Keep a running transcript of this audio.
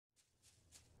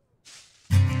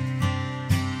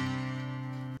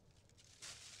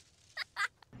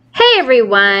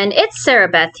everyone, it's Sarah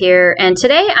Beth here, and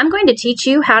today I'm going to teach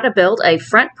you how to build a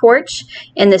front porch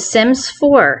in The Sims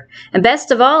 4. And best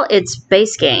of all, it's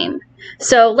base game.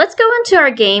 So let's go into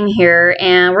our game here,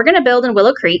 and we're going to build in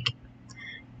Willow Creek.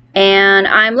 And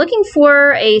I'm looking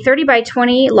for a 30 by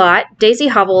 20 lot. Daisy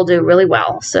Hovel will do really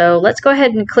well. So let's go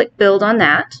ahead and click build on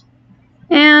that.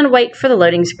 And wait for the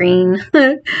loading screen.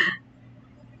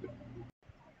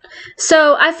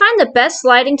 So I find the best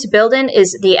lighting to build in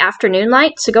is the afternoon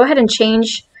light. So go ahead and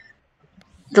change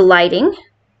the lighting.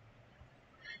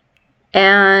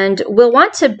 And we'll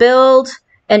want to build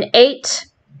an 8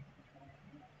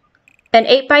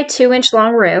 by 2 inch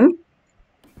long room.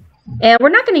 And we're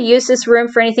not going to use this room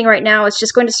for anything right now. It's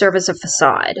just going to serve as a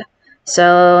facade.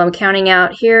 So I'm counting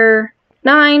out here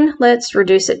 9. Let's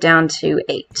reduce it down to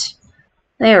 8.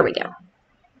 There we go.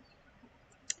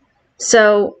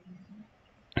 So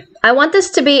I want this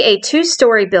to be a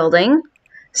 2-story building,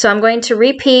 so I'm going to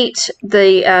repeat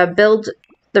the build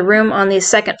the room on the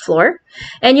 2nd floor.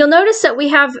 And you'll notice that we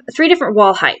have 3 different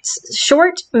wall heights,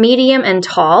 short, medium, and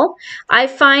tall. I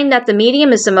find that the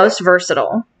medium is the most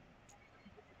versatile.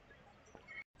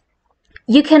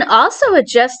 You can also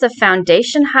adjust the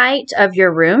foundation height of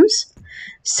your rooms.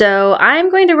 So I'm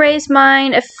going to raise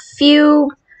mine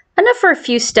enough for a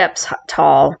few steps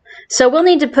tall. So we'll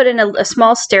need to put in a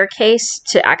small staircase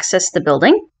to access the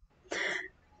building.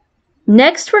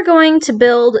 Next, we're going to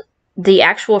build the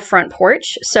actual front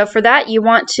porch. So for that, you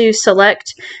want to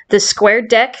select the square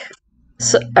deck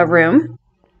room.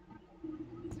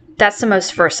 That's the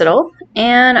most versatile.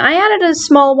 And I added a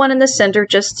small one in the center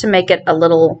just to make it a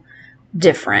little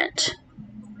different.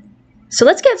 So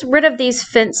let's get rid of these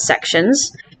fence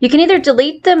sections. You can either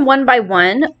delete them one by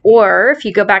one, or if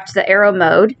you go back to the arrow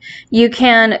mode, you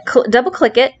can double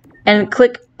click it and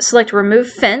select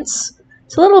remove fence.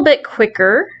 It's a little bit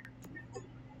quicker.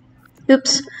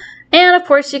 Oops. And of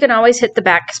course you can always hit the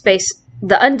backspace,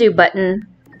 the undo button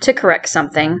to correct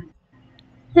something.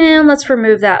 And let's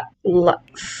remove that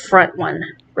front one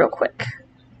real quick.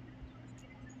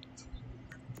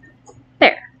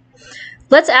 There.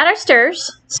 Let's add our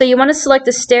stairs. So you want to select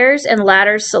the stairs and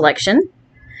ladders selection.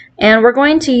 And we're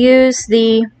going to use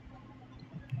the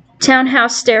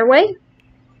townhouse stairway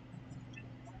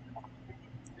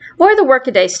or the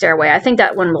workaday stairway. I think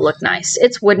that one will look nice.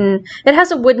 It's wooden. It has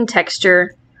a wooden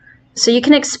texture, so you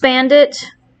can expand it.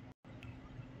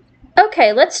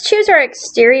 Okay, let's choose our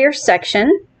exterior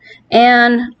section.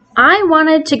 And I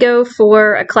wanted to go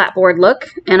for a clapboard look,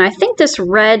 and I think this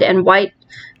red and white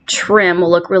trim will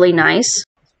look really nice.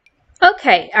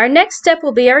 Okay, our next step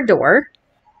will be our door.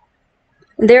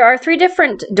 There are 3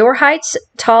 different door heights,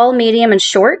 tall, medium, and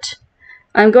short.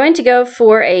 I'm going to go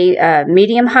for a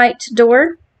medium height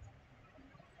door.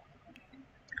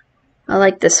 I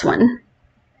like this one.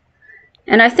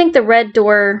 And I think the red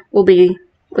door will be,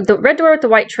 the red door with the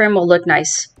white trim will look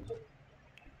nice.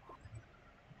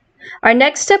 Our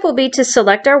next step will be to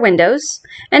select our windows.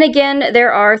 And again,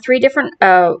 there are 3 different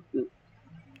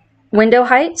window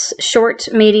heights, short,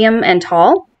 medium, and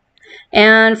tall.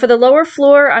 And for the lower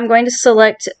floor, I'm going to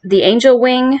select the angel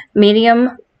wing,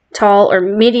 medium, tall, or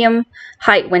medium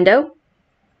height window.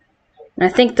 And I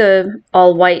think the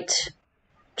all white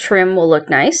trim will look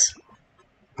nice.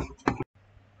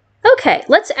 Okay,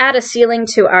 let's add a ceiling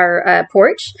to our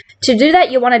porch. To do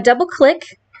that, you want to double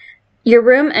click your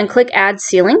room and click add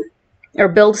ceiling or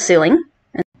build ceiling.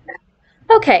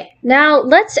 Okay, now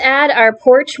let's add our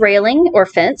porch railing or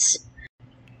fence.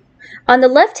 On the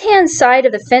left-hand side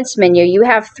of the fence menu, you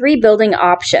have 3 building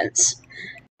options.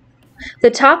 The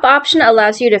top option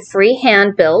allows you to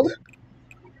freehand build.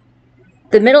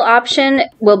 The middle option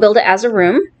will build it as a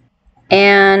room.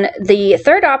 And the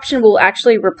third option will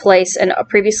actually replace a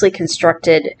previously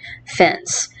constructed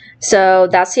fence. So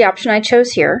that's the option I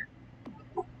chose here.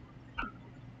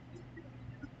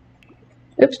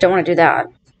 Oops, don't want to do that.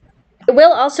 It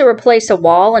will also replace a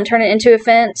wall and turn it into a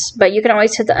fence, but you can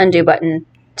always hit the undo button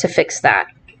to fix that.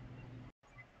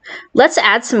 Let's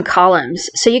add some columns.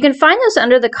 So you can find those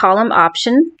under the column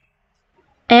option.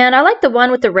 And I like the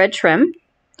one with the red trim.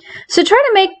 So try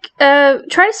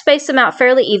to space them out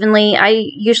fairly evenly. I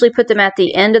usually put them at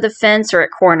the end of the fence or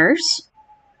at corners.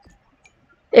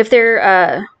 If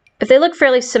they look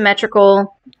fairly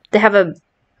symmetrical, they have a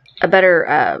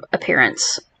better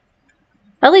appearance,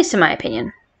 at least in my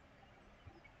opinion.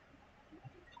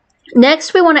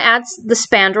 Next, we want to add the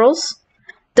spandrels.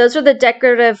 Those are the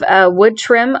decorative wood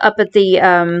trim up at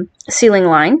the ceiling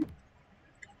line.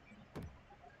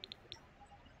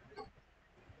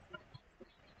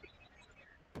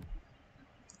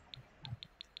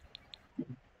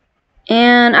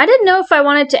 And I didn't know if I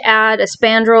wanted to add a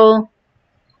spandrel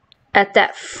at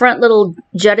that front little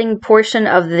jutting portion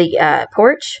of the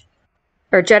porch,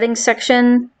 or jutting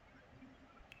section.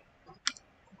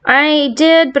 I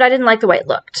did, but I didn't like the way it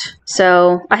looked,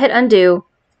 so I hit undo.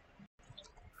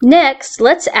 Next,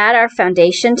 let's add our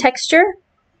foundation texture.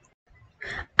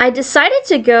 I decided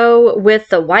to go with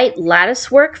the white lattice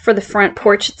work for the front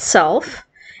porch itself,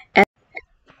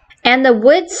 and the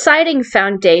wood siding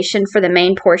foundation for the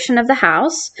main portion of the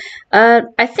house.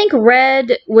 I think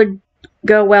red would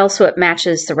go well so it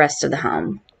matches the rest of the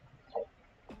home.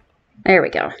 There we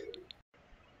go.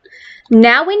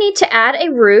 Now we need to add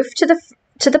a roof to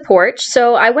the porch,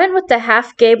 so I went with the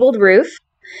half gabled roof,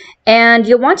 and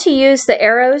you'll want to use the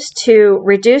arrows to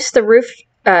reduce the roof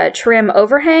trim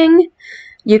overhang.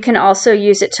 You can also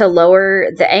use it to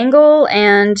lower the angle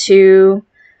and to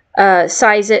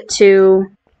size it to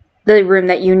the room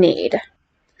that you need.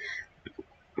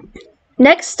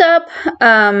 Next up,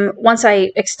 once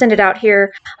I extend it out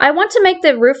here, I want to make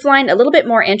the roof line a little bit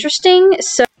more interesting,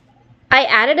 so I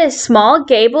added a small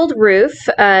gabled roof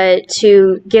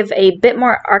to give a bit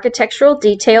more architectural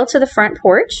detail to the front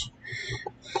porch.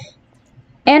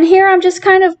 And here I'm just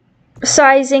kind of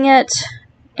sizing it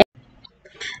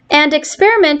and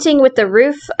experimenting with the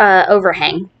roof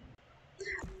overhang.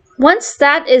 Once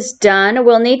that is done,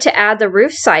 we'll need to add the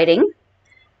roof siding.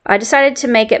 I decided to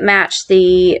make it match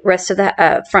the rest of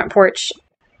the front porch.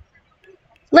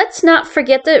 Let's not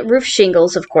forget the roof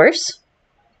shingles, of course.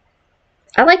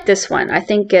 I like this one. I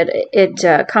think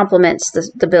it complements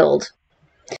the build.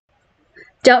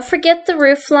 Don't forget the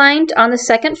roof line on the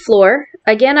second floor.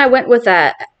 Again, I went with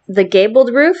the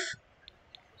gabled roof.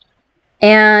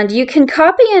 And you can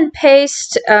copy and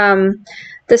paste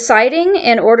the siding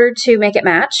in order to make it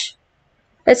match.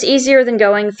 That's easier than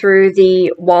going through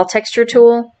the wall texture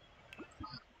tool.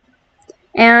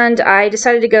 And I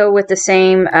decided to go with the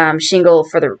same shingle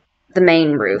for the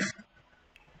main roof.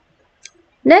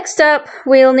 Next up,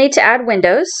 we'll need to add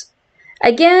windows.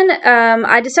 Again,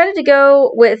 I decided to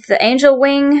go with the angel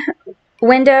wing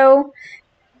window,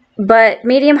 but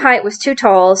medium height was too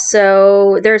tall,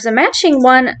 so there's a matching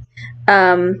one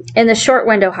in the short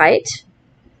window height.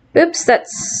 Oops,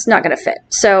 that's not going to fit.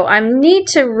 So I need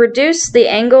to reduce the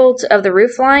angle of the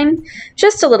roof line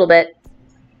just a little bit.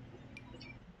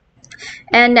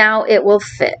 And now it will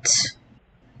fit.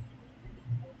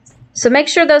 So make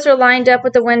sure those are lined up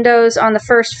with the windows on the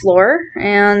first floor,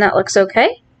 and that looks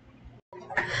okay.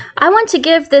 I want to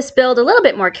give this build a little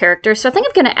bit more character, so I think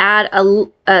I'm going to add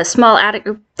a small attic.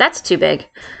 That's too big.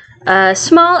 A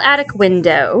small attic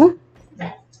window.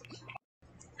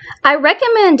 I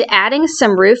recommend adding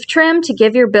some roof trim to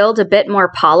give your build a bit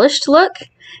more polished look,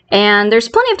 and there's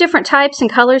plenty of different types and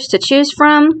colors to choose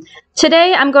from.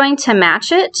 Today I'm going to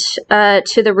match it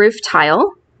to the roof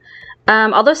tile,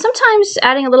 although sometimes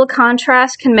adding a little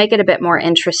contrast can make it a bit more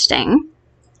interesting.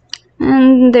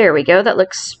 And there we go, that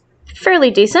looks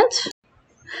fairly decent.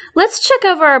 Let's check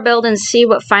over our build and see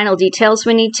what final details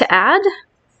we need to add.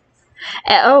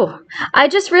 Oh, I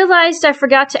just realized I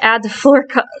forgot to add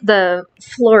the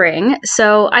flooring,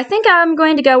 so I think I'm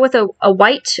going to go with a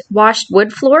white washed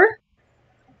wood floor.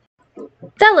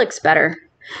 That looks better.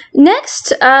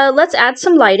 Next, let's add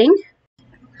some lighting.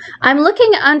 I'm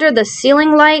looking under the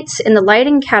ceiling lights in the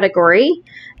lighting category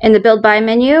in the build by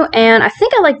menu, and I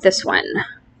think I like this one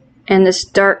in this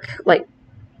dark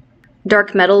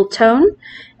metal tone.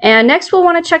 And next we'll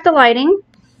want to check the lighting.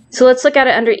 So let's look at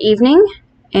it under evening.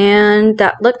 And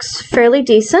that looks fairly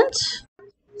decent.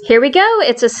 Here we go.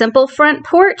 It's a simple front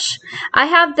porch. I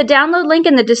have the download link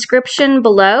in the description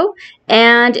below.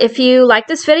 And if you like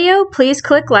this video, please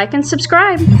click like and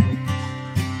subscribe.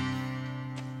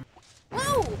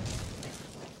 Whoa!